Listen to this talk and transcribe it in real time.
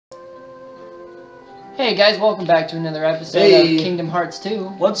Hey guys, welcome back to another episode of Kingdom Hearts 2.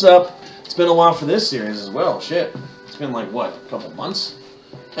 What's up? It's been a while for this series as well. Shit. It's been like, what, a couple months?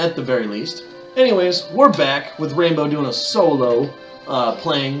 At the very least. Anyways, we're back with Rainbow doing a solo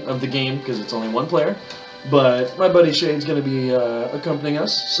playing of the game because it's only one player. But my buddy Shayde's going to be accompanying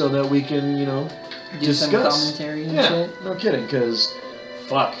us so that we can, you know, discuss. Some commentary and shit. No kidding, because,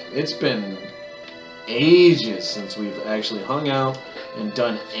 fuck, it's been ages since we've actually hung out and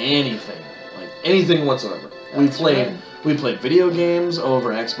done anything. Like, anything whatsoever. We played video games over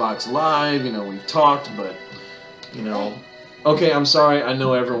Xbox Live, you know, we've talked, but, you know, okay, I'm sorry, I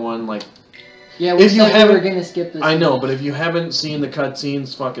know everyone, like, yeah, we said we were gonna skip this. I know, but if you haven't seen the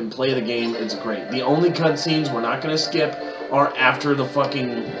cutscenes, fucking play the game, it's great. The only cutscenes we're not gonna skip are after the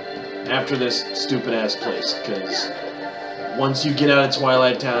fucking, after this stupid-ass place, because once you get out of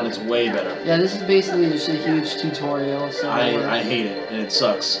Twilight Town, it's way better. Yeah, this is basically just a huge tutorial, so... I hate it, and it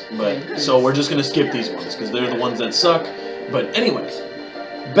sucks, but, so we're just gonna skip these ones, because they're the ones that suck. But anyways,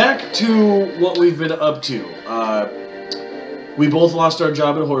 back to what we've been up to. We both lost our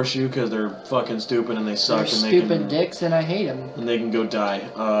job at Horseshoe because they're fucking stupid and they suck. They're stupid dicks and I hate them. And they can go die.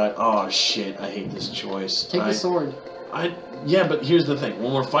 Oh shit, I hate this choice. Take the sword. Yeah, but here's the thing.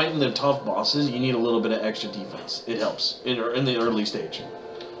 When we're fighting the tough bosses, you need a little bit of extra defense. It helps in the early stage.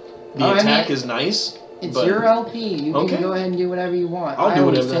 The attack is nice. It's your LP. You can go ahead and do whatever you want. I'll do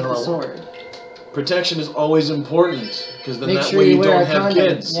whatever take the sword. Protection is always important because then that sure way you wear don't a have condom.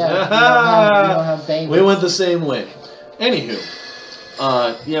 kids. Yeah, you don't have babies. We went the same way. Anywho,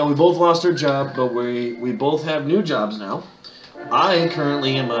 yeah, we both lost our job, but we both have new jobs now. I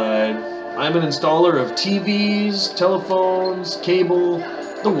currently am I'm an installer of TVs, telephones, cable,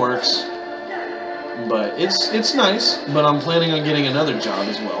 the works. But it's nice, but I'm planning on getting another job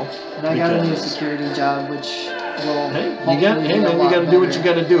as well. And I got a new security job, which will man, you gotta do what you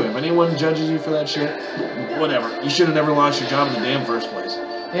gotta do. If anyone judges you for that shit, whatever. You should have never lost your job in the damn first place.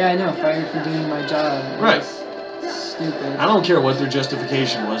 Yeah, I know. Fired for doing my job. Right. Stupid. I don't care what their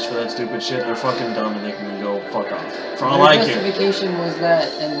justification was for that stupid shit. They're fucking dumb and they can go fuck off. For all I care. Their justification was that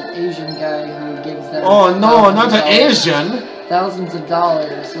an Asian guy who gives them... Oh no, not the Asian! Thousands of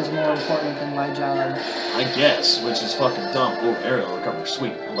dollars was more important than my job. I guess, which is fucking dumb. Oh, aerial recovery.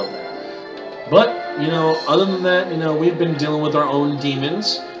 Sweet. I love that. But, you know, other than that, you know, we've been dealing with our own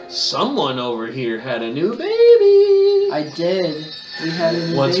demons. Someone over here had a new baby! I did. We had a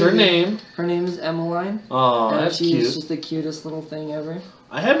new What's baby. her name? Her name is Emmeline. Oh, that's cute. She's just the cutest little thing ever.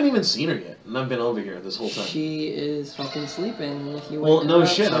 I haven't even seen her yet, and I've been over here this whole time. She is fucking sleeping. If you well, no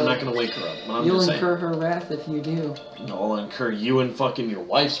shit, I'm not gonna wake her up. But you'll incur her wrath if you do. No, I'll incur you and fucking your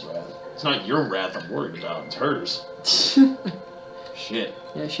wife's wrath. It's not your wrath I'm worried about, it's hers. Shit.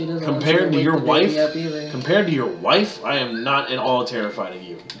 Yeah, she doesn't. Compared to your wife, I am not at all terrified of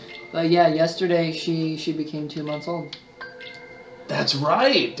you. But yeah, yesterday she became 2 months old. That's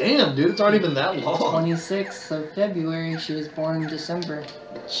right. Damn, dude, it's already been that long. 26th of February. She was born in December.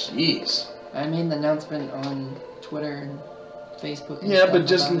 Jeez. I made the announcement on Twitter and Facebook. And yeah, but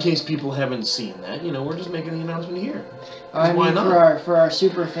just in case people haven't seen that, you know, we're just making the announcement here. I mean, for our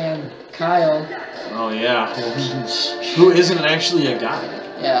super fan Kyle. Oh yeah, who isn't actually a guy?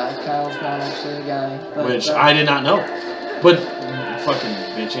 Yeah, Kyle's not actually a guy. But, which I did not know. But fucking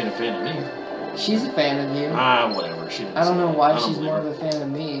bitch ain't a fan of me. She's a fan of you. Whatever. I don't know why she's more of a fan of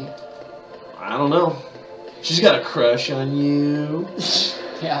me. I don't know. She's got a crush on you.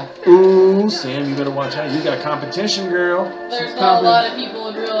 Yeah. Ooh, Sam, you better watch out. You got competition, girl. There's not a lot of people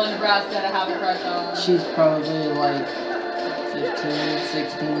in rural Nebraska that have a crush on. She's probably like 15,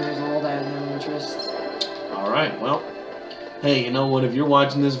 16 years old. I have no interest. Alright, well. Hey, you know what? If you're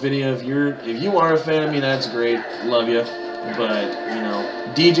watching this video, if you are a fan of me, that's great. Love you. But, you know,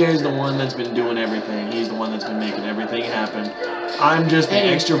 DJ is the one that's been doing everything. He's the one that's been making everything happen. I'm just the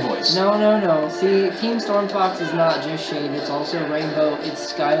extra voice. No. See, Team StormFox is not just Shayde. It's also Rainbow.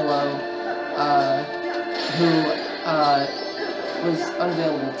 It's Skylo, who was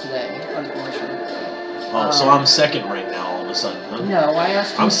unavailable today, unfortunately. Oh, so I'm second right now all of a sudden, huh? No, I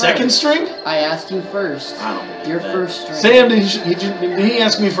asked you I'm first. Second string? I asked you first. I don't believe You're that. first string. Sam, did he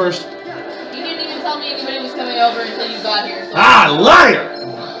ask me first? Tell me anybody was coming over until you got here. So liar!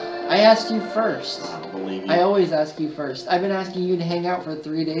 I asked you first. I don't believe you. I always ask you first. I've been asking you to hang out for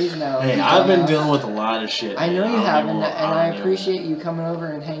 3 days now. Hey, I've been dealing with a lot of shit. I know you have, and I appreciate you coming over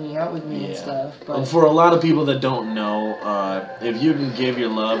and hanging out with me and stuff. But for a lot of people that don't know, if you can give your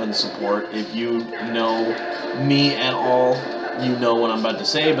love and support, if you know me at all, you know what I'm about to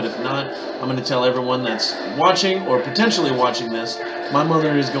say, but if not, I'm going to tell everyone that's watching or potentially watching this, my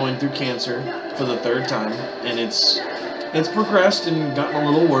mother is going through cancer for the 3rd time, and it's It's progressed and gotten a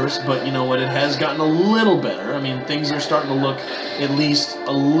little worse, but you know what? It has gotten a little better. I mean, things are starting to look at least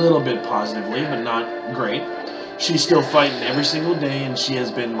a little bit positively, but not great. She's still fighting every single day, and she has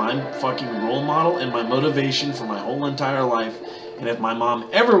been my fucking role model and my motivation for my whole entire life. And if my mom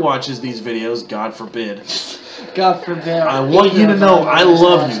ever watches these videos, God forbid, God forbid. I want you to know I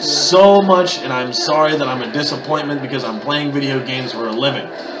love you so much, and I'm sorry that I'm a disappointment because I'm playing video games for a living.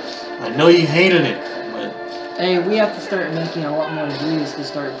 I know you hated it, but... Hey, we have to start making a lot more views to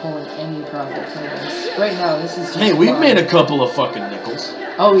start pulling any profit from this. Right now, this is just Hey, we've fun. made a couple of fucking nickels.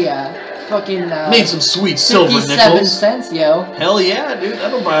 Oh, yeah. Fucking, Made some sweet silver 57 nickels. cents, yo. Hell yeah, dude.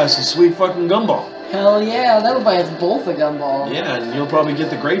 That'll buy us a sweet fucking gumball. Hell yeah, that'll buy us both a gumball. Yeah, and you'll probably get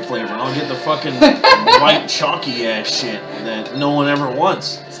the grape flavor, and I'll get the fucking white chalky ass shit that no one ever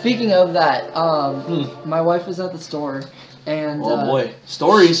wants. Speaking of that, my wife was at the store, and Oh boy,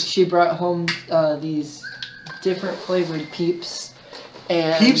 stories. she brought home these different flavored Peeps.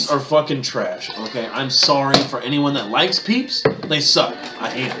 And Peeps are fucking trash, okay? I'm sorry for anyone that likes Peeps. They suck. I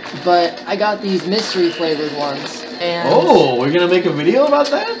hate them. But I got these mystery flavored ones, and Oh, we're gonna make a video about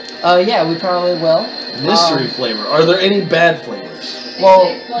that? yeah, we probably will. Mystery flavor. Are there any bad flavors? Well,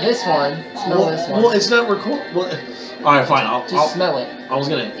 this one. Smell this one. Well, it's not record. Well, all right, fine. I'll Just smell it. I was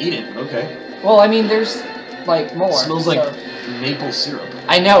gonna eat it, but okay. Well, I mean, there's like more. It smells like so. maple syrup.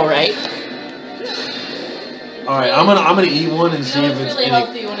 I know, right? All right, I'm gonna eat one and see if it's really any.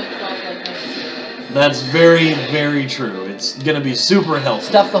 healthy when it smells like this. That's very, very true. It's gonna be super healthy.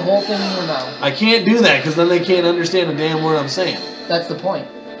 Stuff the whole thing in your mouth. I can't do that because then they can't understand a damn word I'm saying. That's the point.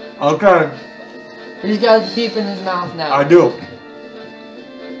 Okay. He's got a peep in his mouth now. I do.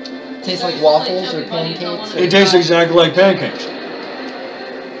 Tastes like waffles or pancakes. It tastes exactly like pancakes.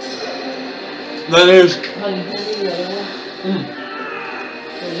 That is.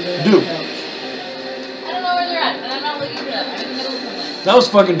 Dude. I don't know where they're at, and I'm not looking for them. I'm in the middle of something. That was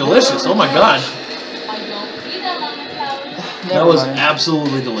fucking delicious. Oh my god. I don't see them on the couch. That was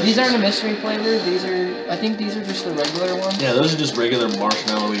absolutely delicious. These aren't a mystery flavor. These are, I think these are just the regular ones. Yeah, those are just regular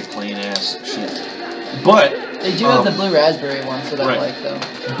marshmallowy plain ass shit. But They do have the blue raspberry ones that right. I like though.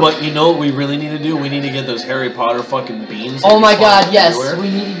 But you know what we really need to do? We need to get those Harry Potter fucking beans. Oh my god, find yes. everywhere. We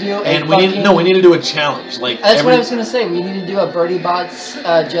need to do And a we need fucking... we need to do a challenge. Like That's what I was gonna say. We need to do a Birdie Bots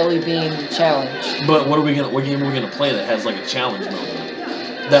jelly bean challenge. But what game are we gonna play that has like a challenge mode?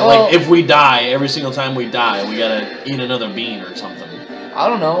 That Well- like if we die, every single time we die, we gotta eat another bean or something. I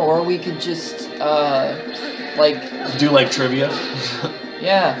don't know, or we could just like Do like trivia.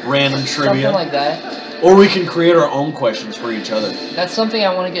 yeah, Random trivia. something like that. Or we can create our own questions for each other. That's something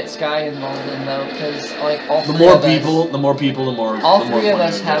I want to get Sky involved in though, because like all The three more of people, us, the more people, the more. all the more three of fun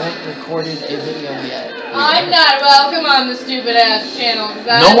us it will be. haven't recorded a video yet. I'm not welcome on the stupid ass channel. 'Cause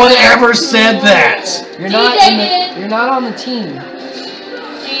No I'm one not ever said cool. that. You're not DJ in did. the, you're not on the team.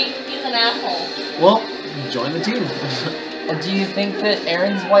 See, he's an asshole. Well, join the team. Do you think that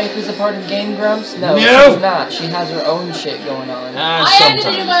Aaron's wife is a part of Game Grumps? No, No. she's not. She has her own shit going on. I had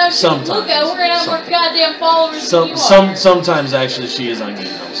to do my own shit. Sometimes. Look, we're gonna have more goddamn followers than you are. Sometimes actually she is on Game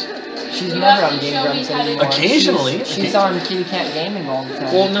Grumps. She's You never have on to Game show me Grumps how to- anymore. Occasionally. She's on Kitty Cat Gaming all the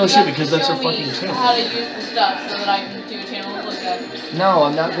time. Well, no You shit, have to because that's her show me fucking channel. How to use the stuff so that I can do a channel to look at. No,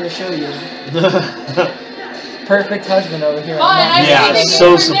 I'm not going to show you. Perfect husband over here. Fine, I Yeah, can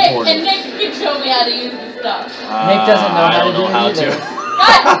so for Nick, supportive. and Nick can show me how to use the stuff. Nick doesn't know I how don't to do know it how either.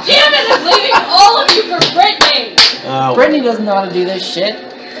 God damn it, I'm leaving all of you for Brittany! Brittany doesn't know how to do this shit.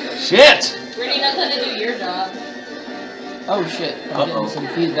 Shit! Brittany knows how to do your job. Oh shit, I'm getting some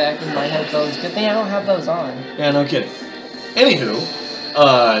feedback in my headphones. Good thing I don't have those on. Yeah, no kidding. Anywho,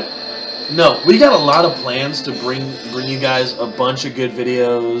 no, we got a lot of plans to bring you guys a bunch of good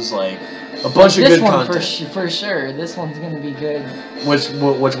videos, like a bunch of This good one content. for sure. This one's gonna be good. Which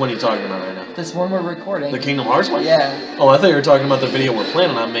one are you talking about right now? This one we're recording. The Kingdom Hearts one? Yeah, Oh, I thought you were talking about the video we're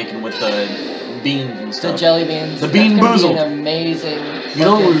planning on making with the beans and the stuff. jelly beans. The That's Bean gonna be Boozled. an amazing. You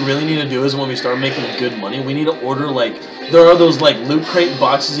know what fucking- we really need to do is when we start making good money, we need to order like there are those like loot crate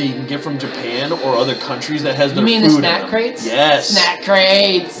boxes that you can get from Japan or other countries that has their You mean food the in snack them. crates? Yes. Snack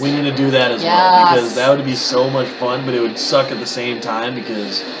crates. We need to do that as well Yes. because that would be so much fun, but it would suck at the same time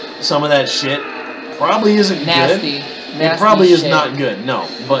because some of that shit probably isn't Nasty. good. It Nasty probably is shit. not good. No,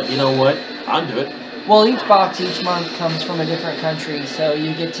 but you know what? I'll do it. Well, each box each month comes from a different country, so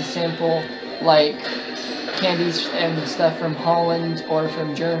you get to sample like candies and stuff from Holland or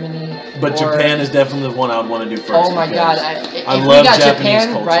from Germany. But or, Japan is definitely the one I would want to do first. Oh my god! because If I we love got Japanese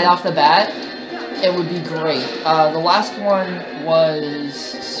Japan culture. right off the bat, It would be great. The last one was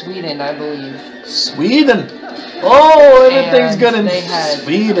Sweden, I believe. Sweden! Oh, everything's good in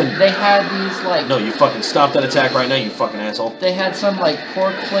Sweden. They had these, like... No, you fucking stop that attack right now, you fucking asshole. They had some, like,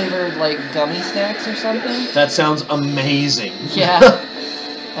 pork-flavored, like, gummy snacks or something. That sounds amazing. Yeah.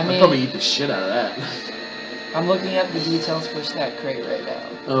 I mean... I'd probably eat the shit out of that. I'm looking up the details for Snack Crate right now.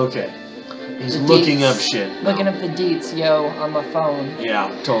 Okay. He's looking up shit. Looking up the deets, yo, on my phone. Yeah,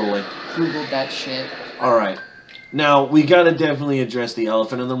 totally. Googled that shit. Alright. Now, we gotta definitely address the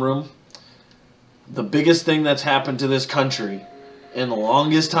elephant in the room. The biggest thing that's happened to this country in the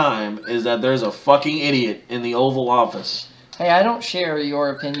longest time is that there's a fucking idiot in the Oval Office. Hey, I don't share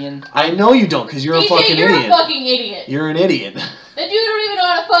your opinion. I know you don't, because you're a fucking you're idiot. You're a fucking idiot. You're an idiot. That dude don't even know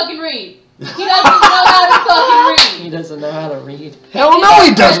how to fucking read. He doesn't know how to fucking read. He doesn't know how to read. Hell no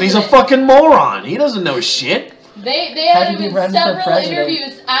he doesn't. He's a fucking moron. He doesn't know shit. They had him in several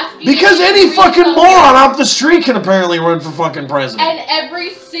interviews asking... Because any fucking moron off the street can apparently run for fucking president. And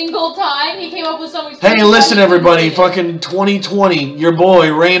every single time he came up with something... Hey, listen everybody, fucking 2020, your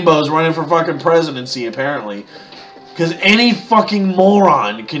boy Rainbow's running for fucking presidency apparently. Because any fucking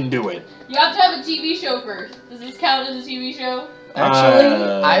moron can do it. You have to have a TV show first. Does this count as a TV show? Actually,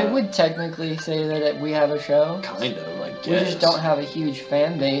 I would technically say that we have a show. Kind of, I guess. We just don't have a huge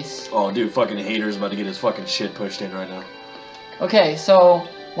fan base. Oh, dude, fucking Hater's about to get his fucking shit pushed in right now. Okay, so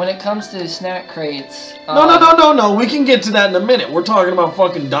when it comes to snack crates... No, we can get to that in a minute. We're talking about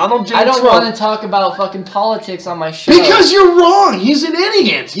fucking Donald J. Trump. I don't want to talk about fucking politics on my show. Because you're wrong! He's an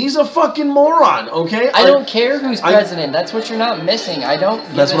idiot! He's a fucking moron, okay? I don't care who's president. That's what you're not missing. I don't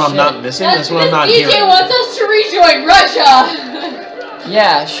give That's what I'm not missing? That's what I'm not hearing. DJ wants us to rejoin Russia!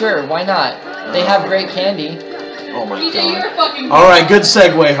 Yeah, sure, why not? They have great candy. Oh my DJ, god. you're a fucking Alright, good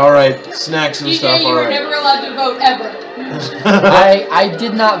segue. Alright, snacks and DJ, stuff. DJ, you were never allowed to vote ever. I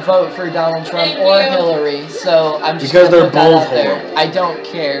did not vote for Donald Trump or Hillary, so I'm just because gonna they're put that both out there. I don't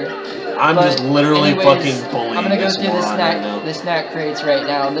care. I'm just literally fucking bullying I'm gonna go this through the snack crates right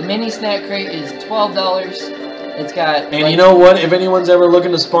now. The mini snack crate is $12. It's got. And you know what? If anyone's ever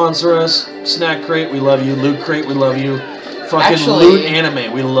looking to sponsor us, Snack Crate, we love you. Loot Crate, we love you. Fucking Loot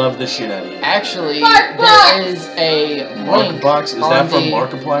Anime, we love the shit out of you. Actually, there is a link. Markbox? Is that from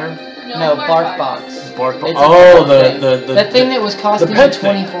Markiplier? No, BarkBox. BarkBox. Oh, the thing that was costing me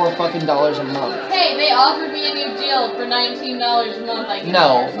 $24 fucking a month. Hey, they offered me a new deal for $19 a month.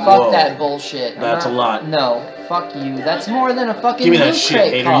 No, fuck that bullshit. That's a lot. No, fuck you. That's more than a fucking. Give me that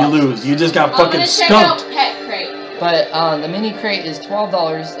shit, Hater. You lose. You just got fucking skunked. Pet Crate. But the mini crate is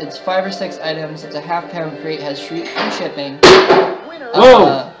 $12. It's 5 or 6 items. It's a half-pound crate. Has free shipping.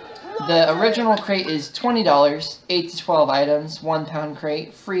 Whoa! The original crate is $20. 8 to 12 items. 1 pound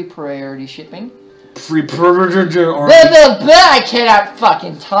crate. Free priority shipping. Free priority. I cannot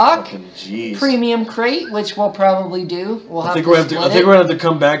fucking talk. Jeez. Premium crate, which we'll probably do. I think we're gonna have to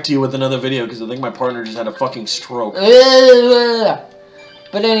come back to you with another video because I think my partner just had a fucking stroke.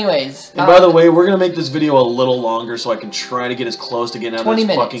 But anyways. And by the way, we're going to make this video a little longer so I can try to get as close to getting out of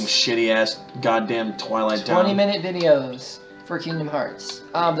this fucking shitty-ass goddamn Twilight Town. 20-minute videos for Kingdom Hearts.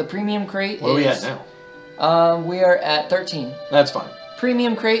 The premium crate What are we at now? We are at 13. That's fine.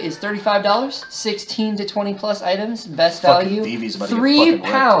 Premium crate is $35. 16 to 20 plus items. Best value. 3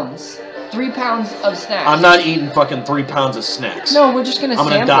 pounds. 3 pounds of snacks. I'm not eating fucking 3 pounds of snacks. No, we're just going to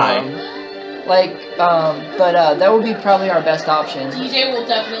sample I'm gonna die. them. Like, but that would be probably our best option. DJ will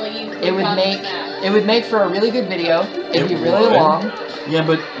definitely eat. It would make for a really good video. It'd be really long. Yeah,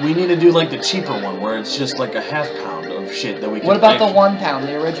 but we need to do like the cheaper one where it's just like a half pound of shit that we can. What about the 1 pound,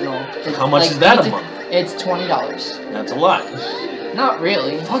 the original? How much is that a month? It's $20. That's a lot. Not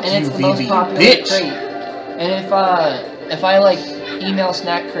really. Fuck and you, it's the most popular crate. And if I like email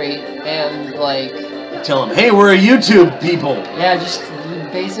Snack Crate and like tell them, hey, we're a YouTube people. Yeah, just.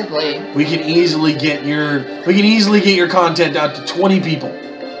 Basically, we can easily get your content out to 20 people.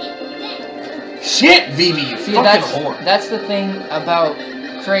 Shit, Vivi, you fucking whore. That's the thing about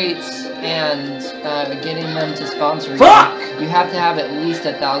crates and getting them to sponsor you. Fuck! You have to have at least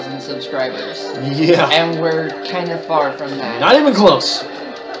 1,000 subscribers. Yeah. And we're kind of far from that. Not even close.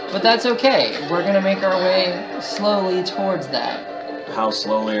 But that's okay. We're gonna make our way slowly towards that. How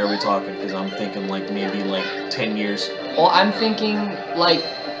slowly are we talking? Because I'm thinking like maybe like 10 years. Well, I'm thinking like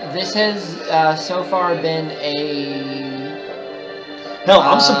this has so far been a. Hell,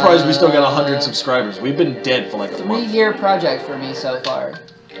 I'm surprised we still got 100 subscribers. We've been dead for like a month. 3-year project for me so far.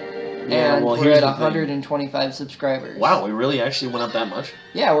 Yeah, and well, we're at 125 subscribers. Wow, we really actually went up that much?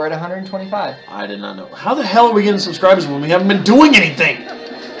 Yeah, we're at 125. I did not know. How the hell are we getting subscribers when we haven't been doing anything?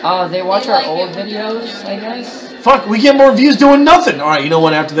 They watch our old videos, I guess. Fuck, we get more views doing nothing. All right, you know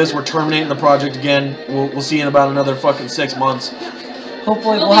what? After this, we're terminating the project again. We'll see you in about another fucking 6 months.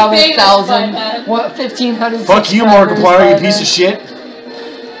 Hopefully we'll have 1,000, 1,500. Fuck you, Markiplier, you piece of shit.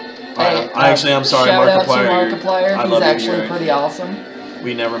 Hey, I'm sorry, shout out to Markiplier. Markiplier. I He's love actually you. pretty awesome.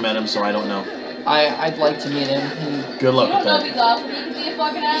 We never met him, so I don't know. I'd like to meet him. Good luck with You don't know that. if he's awesome. He could be a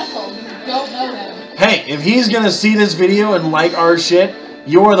fucking asshole. You don't know him. Hey, if he's gonna see this video and like our shit,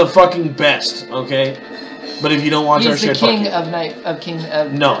 you're the fucking best, okay? But if you don't watch our shit, fuck you. He's the king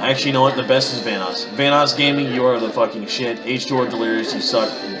of No, actually, you know what? The best is Vanos. Vanos Gaming, you are the fucking shit. H2O Delirious, you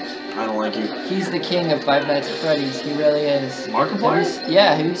suck. I don't like you. He's the king of Five Nights at Freddy's. He really is. Markiplier?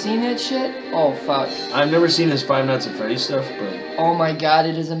 Yeah, have you seen that shit? Oh, fuck. I've never seen his Five Nights at Freddy's stuff, but... Oh my god,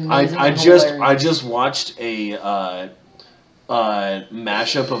 it is amazing. I just watched a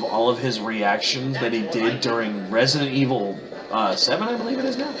mashup of all of his reactions that he did during Resident Evil 7, I believe it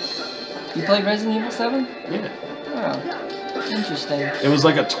is now. You played Resident Evil 7? Yeah. Oh, interesting. It was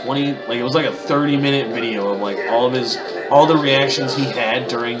like a 30-minute video of like all the reactions he had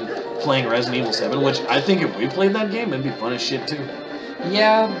during playing Resident Evil 7, which I think if we played that game, it'd be fun as shit too.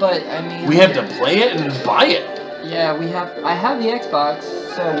 Yeah, but I mean, we have to play it and buy it. Yeah, I have the Xbox,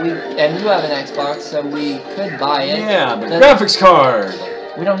 and you have an Xbox, so we could buy it. Yeah, but graphics card.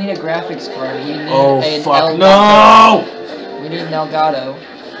 We don't need a graphics card. We need an fuck no! We need an Elgato.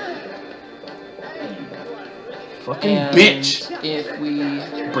 Fucking bitch! If we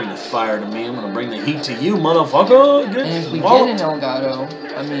bring the fire to me, I'm gonna bring the heat to you, motherfucker. And if we get an Elgato,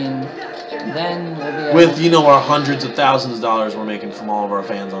 I mean, then we'll be able with our hundreds of thousands of dollars we're making from all of our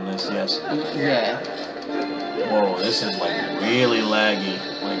fans on this. Yes. Yeah. Whoa, this is like really laggy,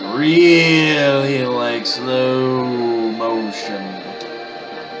 like really like slow motion.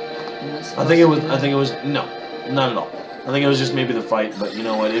 I think it was no, not at all. I think it was just maybe the fight, but you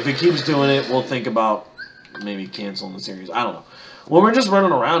know what? If it keeps doing it, we'll think about maybe canceling the series. I don't know. When we're just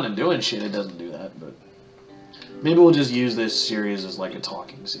running around and doing shit, it doesn't do that, but maybe we'll just use this series as like a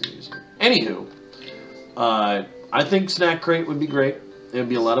talking series. Anywho, I think Snack Crate would be great. It would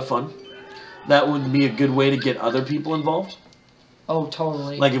be a lot of fun. That would be a good way to get other people involved. Oh,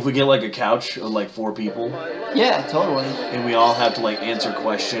 totally. Like if we get like a couch of like 4 people. Yeah, totally. And we all have to like answer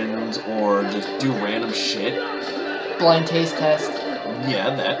questions or just do random shit. Blind taste test.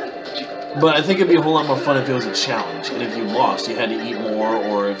 Yeah, that. But I think it'd be a whole lot more fun if it was a challenge, and if you lost, you had to eat more,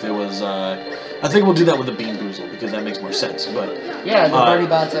 or if it was, I think we'll do that with the Bean Boozle, because that makes more sense, but... Yeah, the Birdie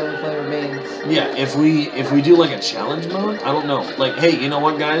Bots every flavor beans. Yeah, if we do, like, a challenge mode, I don't know. Like, hey, you know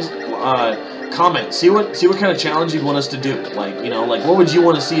what, guys? Comment. See what kind of challenge you'd want us to do. Like, like, what would you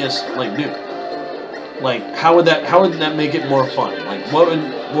want to see us, like, do? Like, how would that make it more fun? Like, what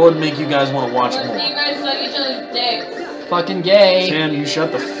would make you guys want to watch more? See you guys suck each other's dicks. Fucking gay. Sam, you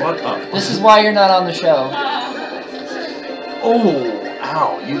shut the fuck up. This is why you're not on the show. Oh,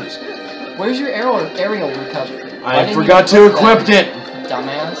 ow, you just... Where's your aerial recovery? I forgot to equip it.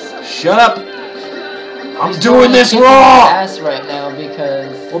 Dumbass. Shut up. I'm doing this raw. Ass right now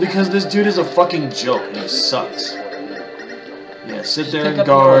because... Well, because this dude is a fucking joke and he sucks. Yeah, sit there and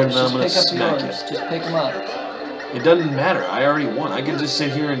guard and I'm gonna smack you. Just pick him up. It doesn't matter. I already won. I could just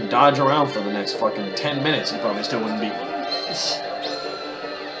sit here and dodge around for the next fucking 10 minutes. You probably still wouldn't beat me.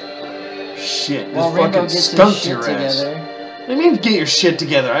 Shit, this fucking stunk your ass. What do you mean get your shit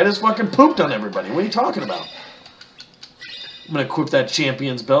together? I just fucking pooped on everybody. What are you talking about? I'm gonna equip that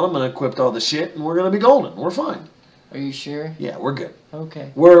champion's belt. I'm gonna equip all the shit, and we're gonna be golden. We're fine. Are you sure? Yeah, we're good.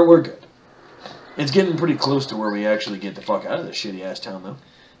 Okay. We're good. It's getting pretty close to where we actually get the fuck out of this shitty ass town, though.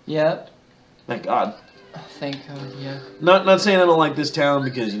 Yep. Thank God. Thank God, yeah. Not saying I don't like this town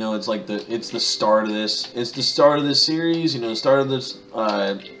because it's like it's the start of this. It's the start of this series. The start of this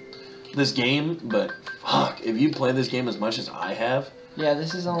this game. But fuck, if you play this game as much as I have, yeah,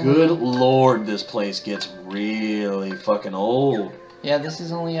 this is only. Good Lord, this place gets really fucking old. Yeah, this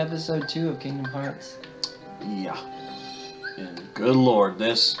is only episode 2 of Kingdom Hearts. Yeah. And good Lord,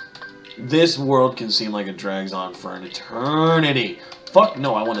 this world can seem like it drags on for an eternity. Fuck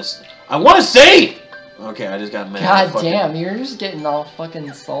no, I want to save. Okay, I just got mad. God damn, you're just getting all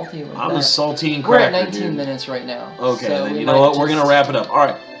fucking salty with I'm that. a saltine We're cracker, at 19 dude. minutes right now. Okay, so then you know what? We're going to wrap it up. All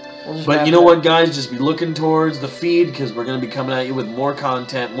right. But you know what, guys? Just be looking towards the feed because we're going to be coming at you with more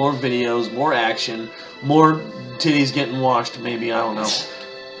content, more videos, more action, more titties getting washed, maybe. I don't know.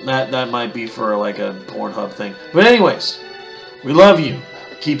 That might be for like a Pornhub thing. But anyways, we love you.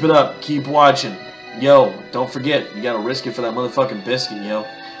 Keep it up. Keep watching. Yo, don't forget, you got to risk it for that motherfucking biscuit, yo.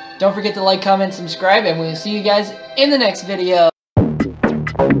 Don't forget to like, comment, subscribe, and we'll see you guys in the next video.